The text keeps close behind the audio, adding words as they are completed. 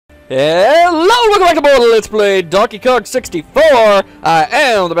Hello, welcome back to more Let's Play Donkey Kong 64. I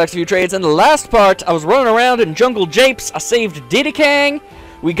am the Best of You Trades. In the last part, I was running around in Jungle Japes. I saved Diddy Kong.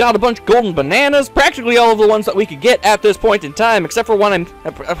 We got a bunch of golden bananas, practically all of the ones that we could get at this point in time, except for one.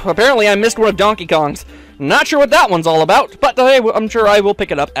 Apparently I missed one of Donkey Kong's. Not sure what that one's all about, but I'm sure I will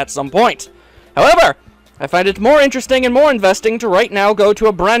pick it up at some point. However, I find it more interesting and more investing to right now go to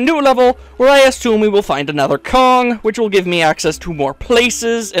a brand new level where I assume we will find another Kong, which will give me access to more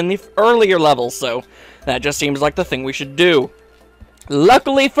places in the earlier levels, so that just seems like the thing we should do.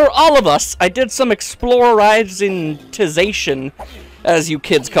 Luckily for all of us, I did some explorization, as you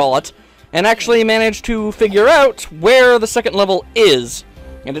kids call it, and actually managed to figure out where the second level is.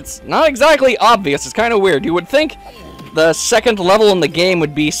 And it's not exactly obvious, it's kind of weird. You would think the second level in the game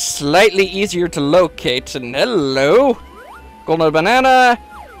would be slightly easier to locate. And hello, golden banana.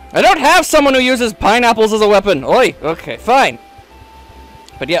 I don't have someone who uses pineapples as a weapon. Oi, okay, fine.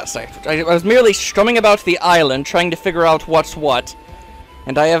 But yes, I was merely strumming about the island, trying to figure out what's what.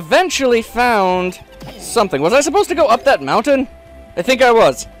 And I eventually found something. Was I supposed to go up that mountain? I think I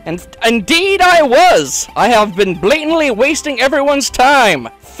was. And indeed I was! I have been blatantly wasting everyone's time.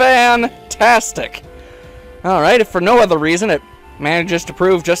 Fantastic. Alright, if for no other reason, it manages to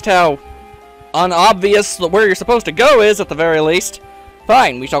prove just how unobvious where you're supposed to go is, at the very least.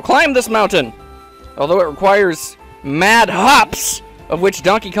 Fine, we shall climb this mountain. Although it requires mad hops, of which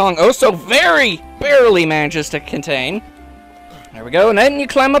Donkey Kong oh so very barely manages to contain. There we go, and then you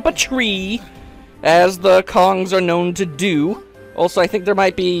climb up a tree, as the Kongs are known to do. Also, I think there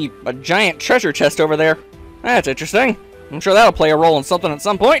might be a giant treasure chest over there. That's interesting. I'm sure that'll play a role in something at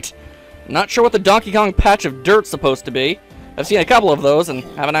some point. Not sure what the Donkey Kong patch of dirt's supposed to be. I've seen a couple of those and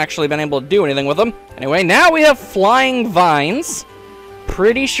haven't actually been able to do anything with them. Anyway, now we have flying vines.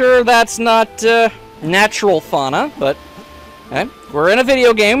 Pretty sure that's not natural fauna, but we're in a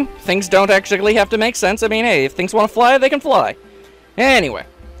video game. Things don't actually have to make sense. I mean, hey, if things want to fly, they can fly. Anyway,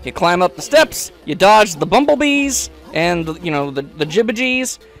 you climb up the steps, you dodge the bumblebees, and, you know, the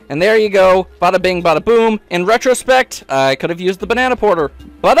jibbagees, and there you go, bada bing, bada boom. In retrospect, I could have used the banana porter,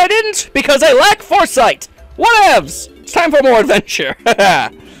 but I didn't, because I lack foresight! Whatevs! It's time for more adventure!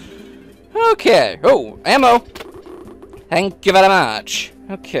 Okay, oh, ammo. Thank you very much.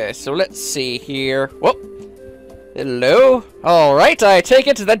 Okay, so let's see here. Whoop. Hello? Alright, I take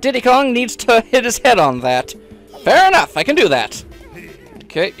it that Diddy Kong needs to hit his head on that. Fair enough, I can do that.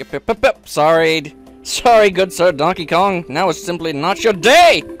 Okay, yep. Sorry, good sir, Donkey Kong. Now it's simply not your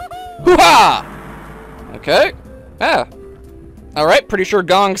day! Hoo-ha! Okay. Ah. Alright, pretty sure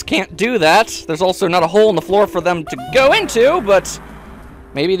gongs can't do that. There's also not a hole in the floor for them to go into, but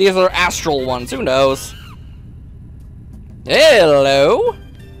maybe these are astral ones, who knows? Hello?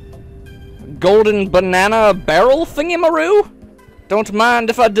 Golden banana barrel thingy-maroo? Don't mind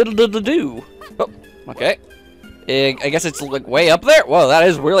if I diddle-diddle-do. Oh, okay. I guess it's like way up there. Whoa, that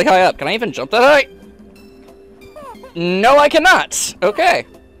is really high up. Can I even jump that high? No, I cannot. Okay.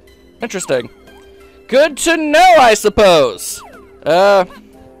 Interesting. Good to know, I suppose.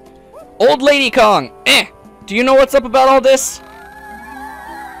 Old Lady Kong. Do you know what's up about all this?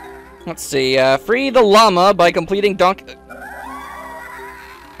 Let's see. Free the llama by completing Donkey...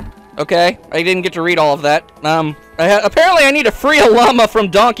 Okay, I didn't get to read all of that. Apparently I need to free a llama from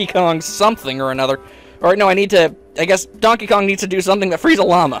Donkey Kong something or another. Or, no, I guess Donkey Kong needs to do something that frees a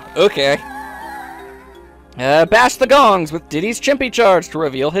llama. Okay. Bash the gongs with Diddy's Chimpy Charge to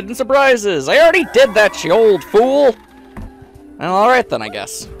reveal hidden surprises. I already did that, you old fool. Well, alright then, I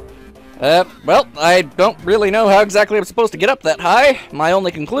guess. Well, I don't really know how exactly I'm supposed to get up that high. My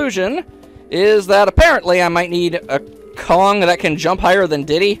only conclusion is that apparently I might need a Kong that can jump higher than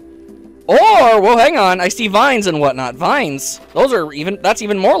Diddy. Or, well, hang on, I see vines and whatnot. Vines. That's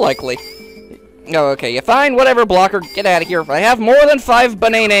even more likely. Oh, okay, you fine, whatever, blocker, get out of here. If I have more than 5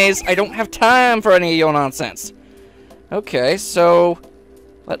 bananas, I don't have time for any of your nonsense. Okay, so,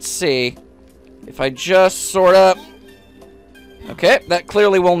 let's see. If I just sort of... Okay, that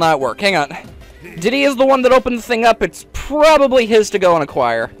clearly will not work. Hang on. Diddy is the one that opened the thing up. It's probably his to go and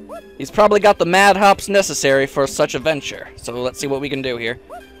acquire. He's probably got the mad hops necessary for such a venture. So let's see what we can do here.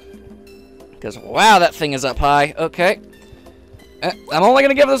 Because, wow, that thing is up high. Okay. I'm only going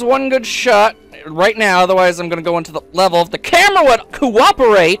to give this one good shot right now, otherwise I'm going to go into the level. If the camera would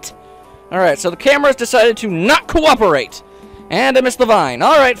cooperate... Alright, so the camera's decided to not cooperate. And I missed the vine.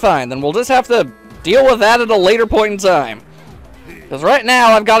 Alright, fine. Then we'll just have to deal with that at a later point in time. Because right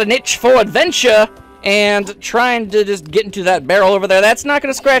now I've got an itch for adventure, and trying to just get into that barrel over there, that's not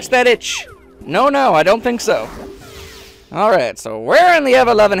going to scratch that itch. No, I don't think so. Alright, so where in the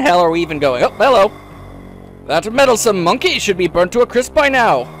ever-loving hell are we even going? Oh, hello. That meddlesome monkey should be burnt to a crisp by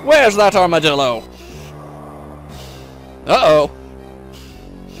now. Where's that armadillo? Uh-oh.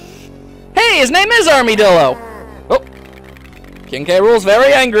 Hey, his name is Armadillo! Oh. King K. Rool's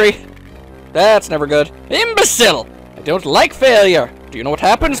very angry. That's never good. Imbecile! I don't like failure. Do you know what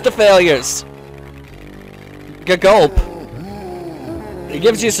happens to failures? Gulp. He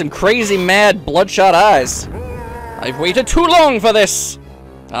gives you some crazy, mad, bloodshot eyes. I've waited too long for this.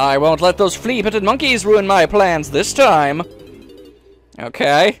 I won't let those flea-pitted monkeys ruin my plans this time.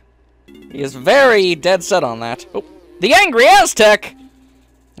 Okay. He is very dead set on that. Oh, the Angry Aztec!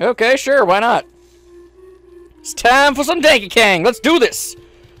 Okay, sure, why not? It's time for some Danky Kang. Let's do this.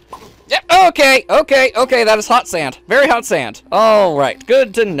 Yeah, okay, that is hot sand. Very hot sand. Alright,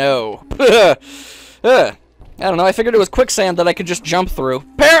 good to know. I don't know, I figured it was quicksand that I could just jump through.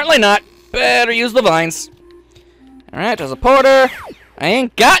 Apparently not. Better use the vines. Alright, there's a porter. I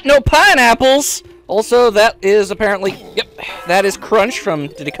ain't got no pineapples! Also, that is apparently... Yep, that is Crunch from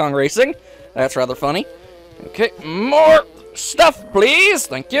Diddy Kong Racing. That's rather funny. Okay, more stuff, please.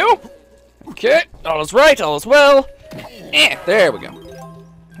 Thank you. Okay, all is right, all is well. There we go.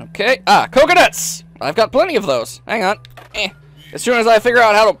 Okay, coconuts! I've got plenty of those. Hang on. As soon as I figure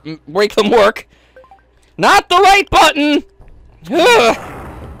out how to make them work. Not the right button! Ugh.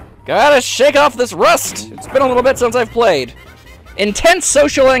 Gotta shake off this rust. It's been a little bit since I've played. Intense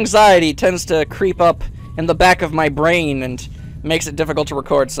social anxiety tends to creep up in the back of my brain and makes it difficult to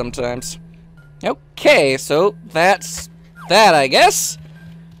record sometimes. Okay, so that's that, I guess.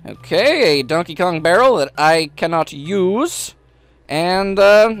 Okay, a Donkey Kong barrel that I cannot use. And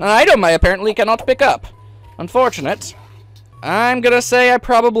an item I apparently cannot pick up. Unfortunate. I'm gonna say I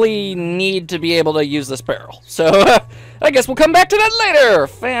probably need to be able to use this barrel. So, I guess we'll come back to that later.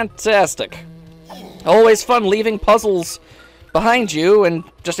 Fantastic. Always fun leaving puzzles behind you, and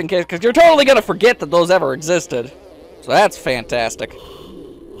just in case, because you're totally gonna forget that those ever existed. So that's fantastic.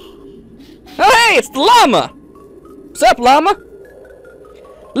 Oh hey, it's the llama! What's up, llama?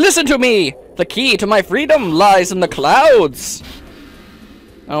 Listen to me! The key to my freedom lies in the clouds!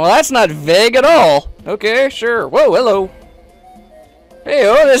 Oh, well, that's not vague at all. Okay, sure. Whoa, hello. Hey,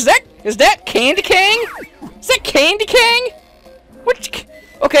 oh, is that Candy Kang? Is that Candy Kang?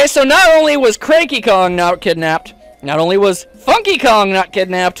 Okay, so not only was Cranky Kong not kidnapped, not only was Funky Kong not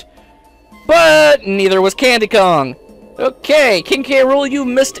kidnapped, but neither was Candy Kong. Okay, King K. Rool, you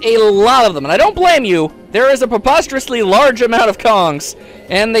missed a lot of them, and I don't blame you. There is a preposterously large amount of Kongs,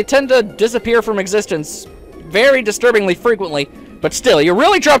 and they tend to disappear from existence very disturbingly frequently, but still, you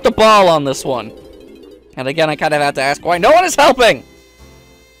really dropped the ball on this one. And again, I kind of have to ask why no one is helping.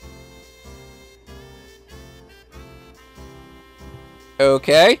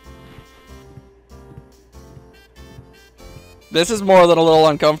 Okay. This is more than a little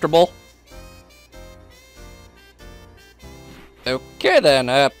uncomfortable. Okay then,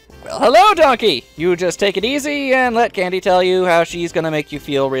 well, hello, Donkey! You just take it easy and let Candy tell you how she's gonna make you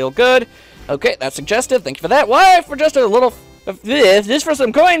feel real good. Okay, that's suggestive, thank you for that. Why, for just a little... Just for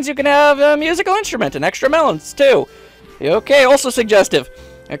some coins, you can have a musical instrument and extra melons, too. Okay, also suggestive.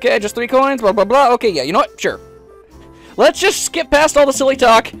 Okay, just 3 coins, blah, blah, blah. Okay, yeah, you know what? Sure. Let's just skip past all the silly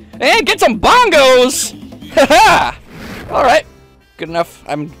talk and get some bongos! Haha! Alright, good enough.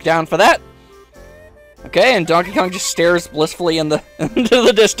 I'm down for that. Okay, and Donkey Kong just stares blissfully into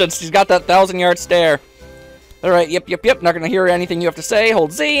the distance. He's got that 1,000-yard stare. Alright, yep. Not gonna hear anything you have to say.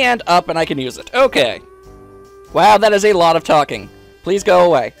 Hold Z and up, and I can use it. Okay. Wow, that is a lot of talking. Please go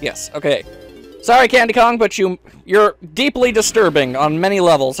away. Yes, okay. Sorry, Candy Kong, but you're deeply disturbing on many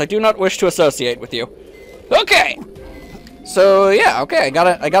levels. I do not wish to associate with you. Okay. So yeah, okay.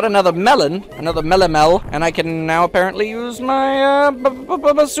 I got another melon, another melamel, and I can now apparently use my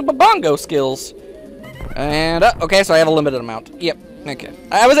super bongo skills. And okay, so I have a limited amount. Yep. Okay.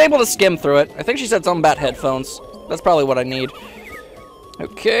 I was able to skim through it. I think she said something about headphones. That's probably what I need.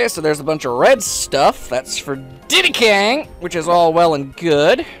 Okay, so there's a bunch of red stuff. That's for Diddy Kang, which is all well and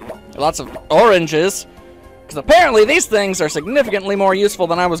good. Lots of oranges. Because apparently these things are significantly more useful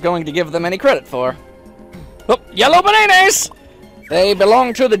than I was going to give them any credit for. Oh, yellow bananas! They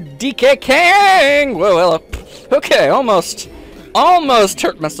belong to the DK Kang! Whoa, hello. Okay, almost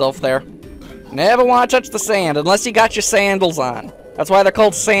hurt myself there. Never want to touch the sand unless you got your sandals on. That's why they're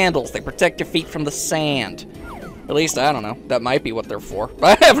called sandals. They protect your feet from the sand. At least, I don't know. That might be what they're for.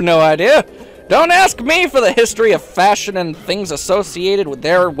 I have no idea. Don't ask me for the history of fashion and things associated with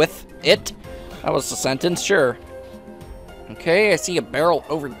it. That was the sentence, sure. Okay, I see a barrel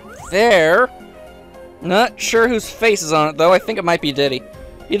over there. Not sure whose face is on it, though. I think it might be Diddy.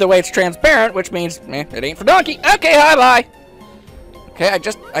 Either way, it's transparent, which means, it ain't for Donkey. Okay, hi-bye. Okay,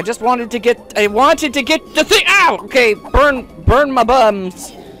 I just wanted to get the thing. Ow! Okay, burn my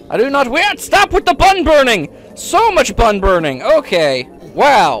buns. I do not stop with the bun burning. So much bun burning. Okay,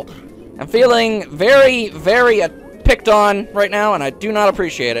 wow. I'm feeling very, very picked on right now, and I do not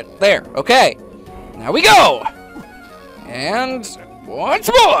appreciate it. There. Okay. Now we go. And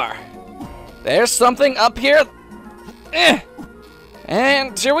once more. There's something up here.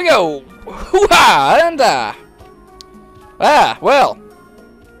 And here we go. Hoo-ha! And well.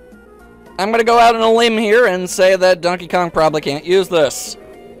 I'm gonna go out on a limb here and say that Donkey Kong probably can't use this.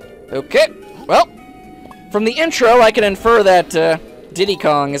 Okay. Well, from the intro, I can infer that Diddy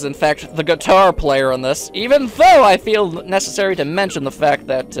Kong is in fact the guitar player on this, even though I feel necessary to mention the fact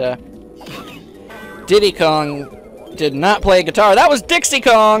that Diddy Kong did not play guitar. That was Dixie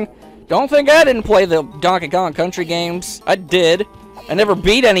Kong! Don't think I didn't play the Donkey Kong Country games. I did. I never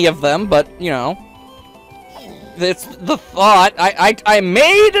beat any of them, but, you know, it's the thought. I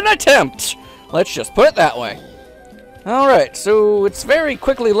made an attempt. Let's just put it that way. Alright, so it's very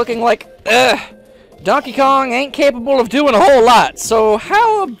quickly looking like, Donkey Kong ain't capable of doing a whole lot. So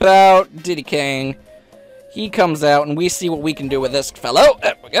how about Diddy Kong? He comes out and we see what we can do with this fellow.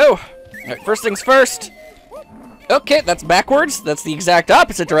 There we go. Alright, first things first. Okay, that's backwards. That's the exact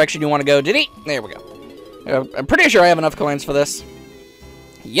opposite direction you want to go, Diddy. There we go. I'm pretty sure I have enough coins for this.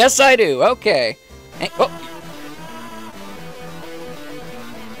 Yes, I do. Okay. Oh.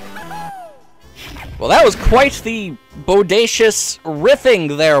 Well, that was quite the bodacious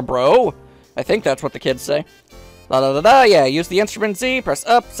riffing there, bro. I think that's what the kids say. La-da-da-da, yeah, use the instrument Z, press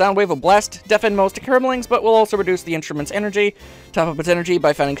up, sound wave will blast, deafen most tremblings, but will also reduce the instrument's energy, top up its energy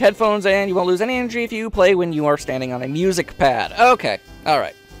by finding headphones, and you won't lose any energy if you play when you are standing on a music pad. Okay,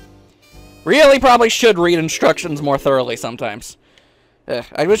 alright. Really probably should read instructions more thoroughly sometimes.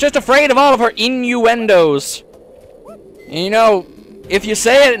 I was just afraid of all of her innuendos. You know, if you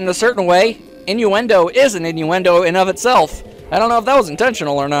say it in a certain way, innuendo is an innuendo in of itself. I don't know if that was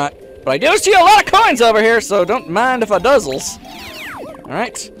intentional or not, but I do see a lot of coins over here, so don't mind if I duzzles.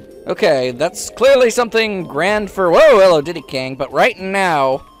 Alright. Okay, that's clearly something grand for... Whoa, hello, Diddy Kong, but right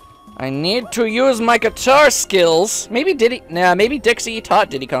now, I need to use my guitar skills. Maybe Dixie taught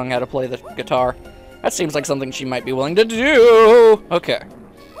Diddy Kong how to play the guitar. That seems like something she might be willing to do. Okay.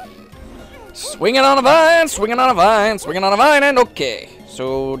 Swinging on a vine, swinging on a vine, swinging on a vine, and okay.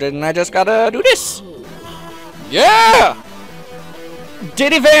 So, didn't I just gotta do this? Yeah!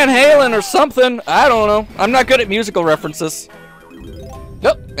 Diddy Van Halen or something. I don't know. I'm not good at musical references.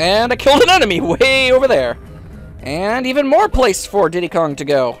 Nope. And I killed an enemy way over there. And even more place for Diddy Kong to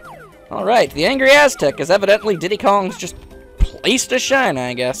go. Alright, the Angry Aztec is evidently Diddy Kong's just place to shine,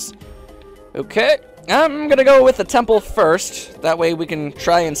 I guess. Okay. I'm gonna go with the temple first. That way we can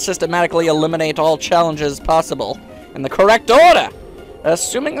try and systematically eliminate all challenges possible in the correct order.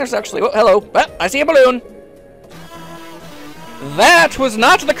 Assuming there's actually... Oh, hello. Ah, I see a balloon. That was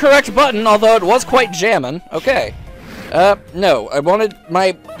not the correct button, although it was quite jammin'. Okay. No. I wanted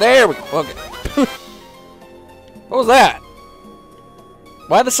my... There we go. Okay. What was that?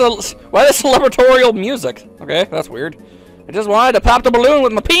 Why the celebratorial music? Okay, that's weird. I just wanted to pop the balloon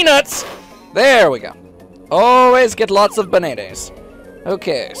with my peanuts. There we go. Always get lots of bananas.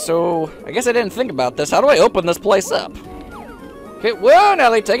 Okay, so I guess I didn't think about this. How do I open this place up? Okay, whoa, now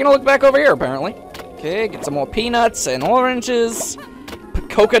they're taking a look back over here, apparently. Okay, get some more peanuts and oranges,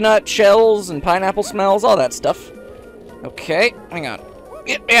 coconut shells and pineapple smells, all that stuff. Okay, hang on.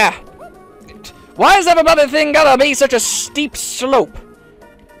 Yeah. Why is everybody thing gotta be such a steep slope?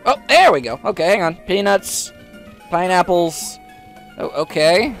 Oh, there we go. Okay, hang on. Peanuts, pineapples. Oh,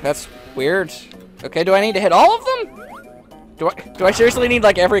 okay, that's weird. Okay, do I need to hit all of them? Do I seriously need,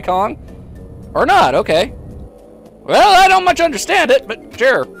 like, every Kong? Or not? Okay. Well, I don't much understand it, but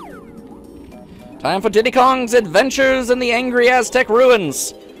sure. Time for Diddy Kong's adventures in the Angry Aztec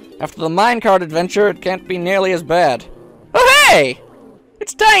ruins. After the minecart adventure, it can't be nearly as bad. Oh, hey!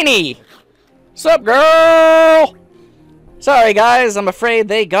 It's Tiny! Sup, girl? Sorry, guys, I'm afraid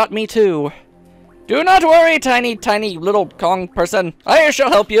they got me too. Do not worry, tiny little Kong person. I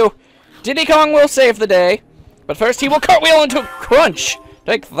shall help you. Diddy Kong will save the day. But first he will cartwheel into crunch.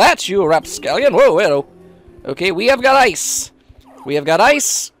 Take that, you rapscallion. Whoa, hello. Okay, we have got ice. We have got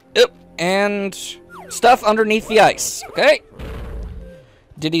ice. And stuff underneath the ice. Okay.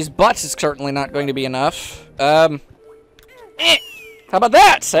 Diddy's butt is certainly not going to be enough. How about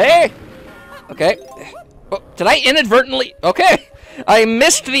that, say? Okay. Oh, did I inadvertently... Okay. I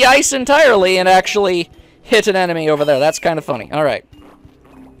missed the ice entirely and actually hit an enemy over there. That's kind of funny. Alright.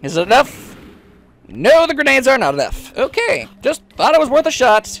 Is it enough? No, the grenades are not enough. Okay. Just thought it was worth a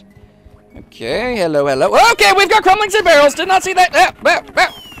shot. Okay, hello, hello. Okay, we've got crumblings and barrels. Did not see that.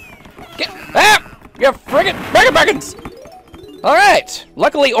 You friggin' Beggins! Alright.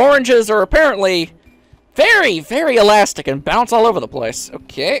 Luckily, oranges are apparently very, very elastic and bounce all over the place.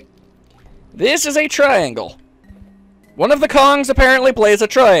 Okay. This is a triangle. One of the Kongs apparently plays a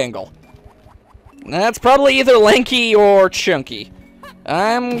triangle. That's probably either lanky or chunky.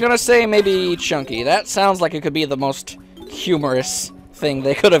 I'm gonna say maybe chunky. That sounds like it could be the most humorous thing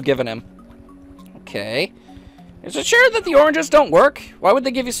they could have given him. Okay. Is it sure that the oranges don't work? Why would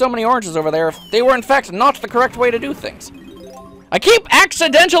they give you so many oranges over there if they were in fact not the correct way to do things? I keep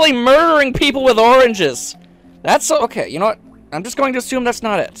accidentally murdering people with oranges. That's so... Okay, you know what? I'm just going to assume that's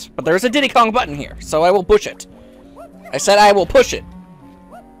not it. But there's a Diddy Kong button here, so I will push it. I said I will push it.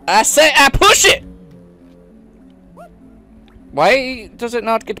 I said I push it! Why does it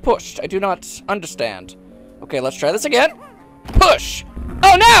not get pushed? I do not understand. Okay, let's try this again. Push!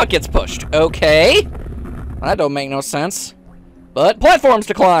 Oh, now it gets pushed. Okay. That don't make no sense. But platforms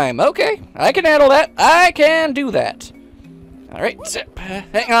to climb. Okay, I can handle that. I can do that. Alright,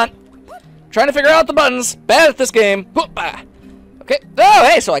 hang on. Trying to figure out the buttons. Bad at this game. Okay. Oh,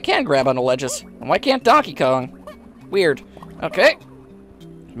 hey, so I can grab onto ledges. And why can't Donkey Kong? Weird. Okay.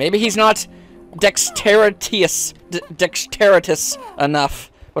 Maybe he's not dexterous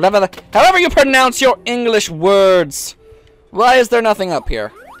enough. However you pronounce your English words. Why is there nothing up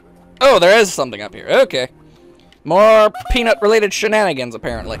here? Oh, there is something up here. Okay. More peanut-related shenanigans,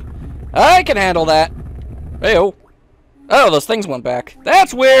 apparently. I can handle that. Hey-oh. Oh, those things went back.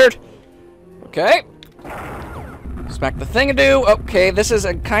 That's weird. Okay. Smack the thing and do. Okay, this is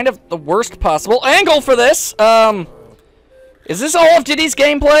a kind of the worst possible angle for this. Is this all of Diddy's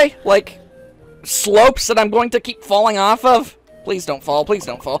gameplay? Like, slopes that I'm going to keep falling off of? Please don't fall. Please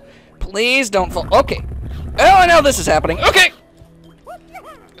don't fall. Please don't fall. Okay. Oh, I know this is happening. Okay.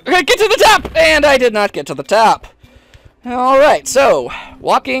 Okay, get to the top! And I did not get to the top. Alright, so,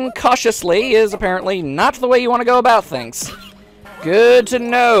 walking cautiously is apparently not the way you want to go about things. Good to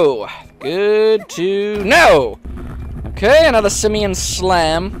know. Good to know. Okay, another simian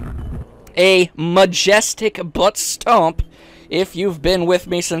slam. A majestic butt stomp. If you've been with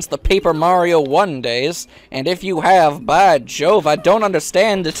me since the Paper Mario 1 days, and if you have, by Jove, I don't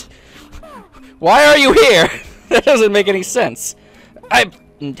understand it. Why are you here? That doesn't make any sense. I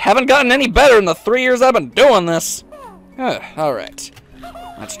haven't gotten any better in the 3 years I've been doing this. Alright.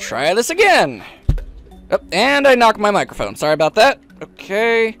 Let's try this again. Oh, and I knocked my microphone. Sorry about that.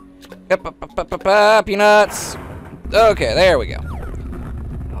 Okay. Peanuts. Okay, there we go.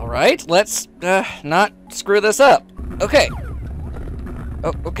 Alright, let's not screw this up. Okay.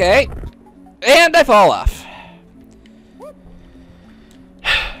 Oh, okay. And I fall off.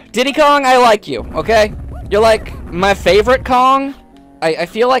 Diddy Kong, I like you, okay? You're like my favorite Kong. I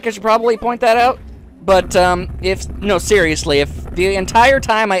feel like I should probably point that out. But, no, seriously, if the entire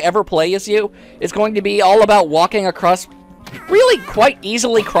time I ever play as you is going to be all about walking across really quite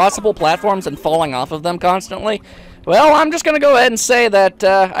easily crossable platforms and falling off of them constantly, well, I'm just gonna go ahead and say that,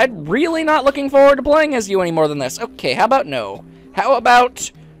 I'm really not looking forward to playing as you any more than this. Okay, how about no? How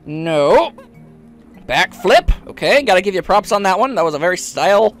about no? Backflip. Okay, gotta give you props on that one. That was a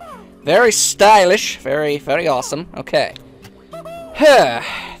very stylish, very awesome. Okay.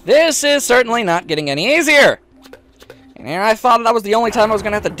 This is certainly not getting any easier. And here I thought that was the only time I was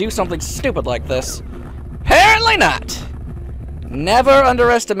gonna have to do something stupid like this. Apparently not. Never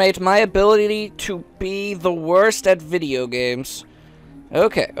underestimate my ability to be the worst at video games.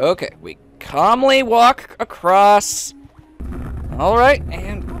 Okay, we calmly walk across. Alright,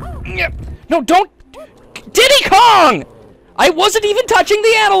 and... No, don't... Diddy Kong! I wasn't even touching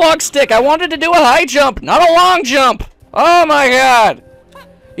the analog stick. I wanted to do a high jump, not a long jump. Oh my god.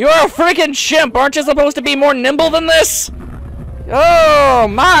 You're a freaking chimp. Aren't you supposed to be more nimble than this? Oh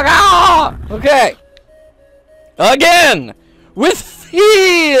my god. Okay. Again. With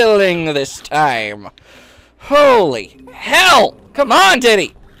feeling this time. Holy hell. Come on,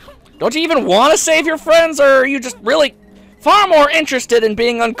 Diddy. Don't you even want to save your friends, or are you just really far more interested in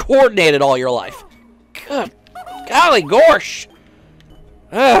being uncoordinated all your life? Good golly gosh.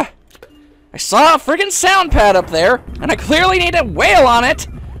 I saw a friggin' sound pad up there, and I clearly need to wail on it.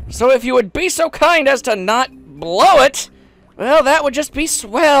 So if you would be so kind as to not blow it, well, that would just be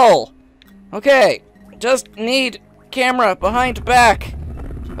swell. Okay, just need camera behind back.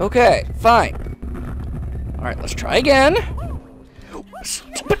 Okay, fine. Alright, let's try again.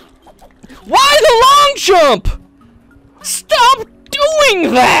 But why the long jump? Stop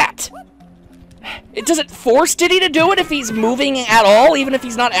doing that! Does it force Diddy to do it if he's moving at all, even if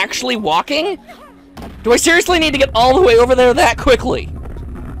he's not actually walking? Do I seriously need to get all the way over there that quickly?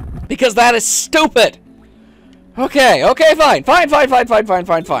 because that is stupid. Okay, fine. Fine.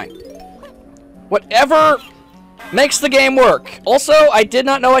 Whatever makes the game work. Also, I did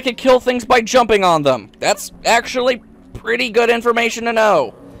not know I could kill things by jumping on them. That's actually pretty good information to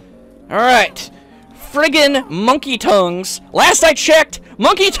know. Alright. Friggin' monkey tongues. Last I checked,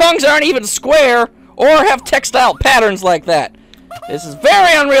 monkey tongues aren't even square or have textile patterns like that. This is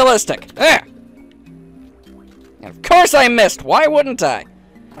very unrealistic. And of course I missed. Why wouldn't I?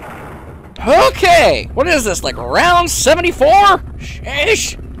 Okay. What is this, like round 74?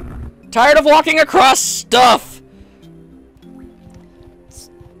 Sheesh. Tired of walking across stuff.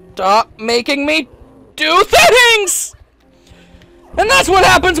 Stop making me do things! And that's what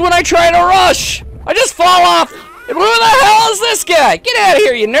happens when I try to rush. I just fall off. And who the hell is this guy? Get out of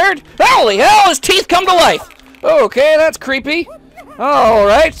here, you nerd. Holy hell, his teeth come to life. Okay, that's creepy.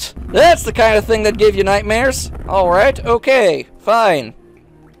 Alright. That's the kind of thing that gave you nightmares. Alright, okay, fine.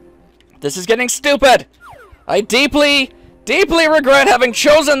 This is getting stupid. I deeply regret having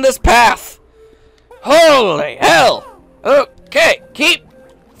chosen this path. Holy hell. Okay, keep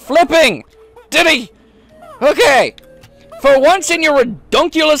flipping. Diddy. Okay. For once in your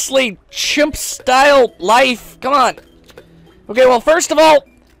redunculously chimp-style life. Come on. Okay, well, first of all,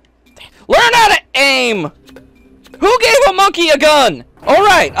 learn how to aim. Who gave a monkey a gun?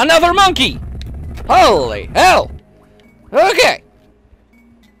 Alright, another monkey. Holy hell. Okay.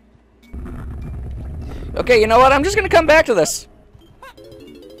 Okay, you know what? I'm just gonna come back to this.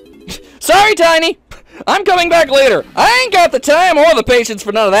 Sorry, Tiny. I'm coming back later. I ain't got the time or the patience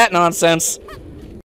for none of that nonsense.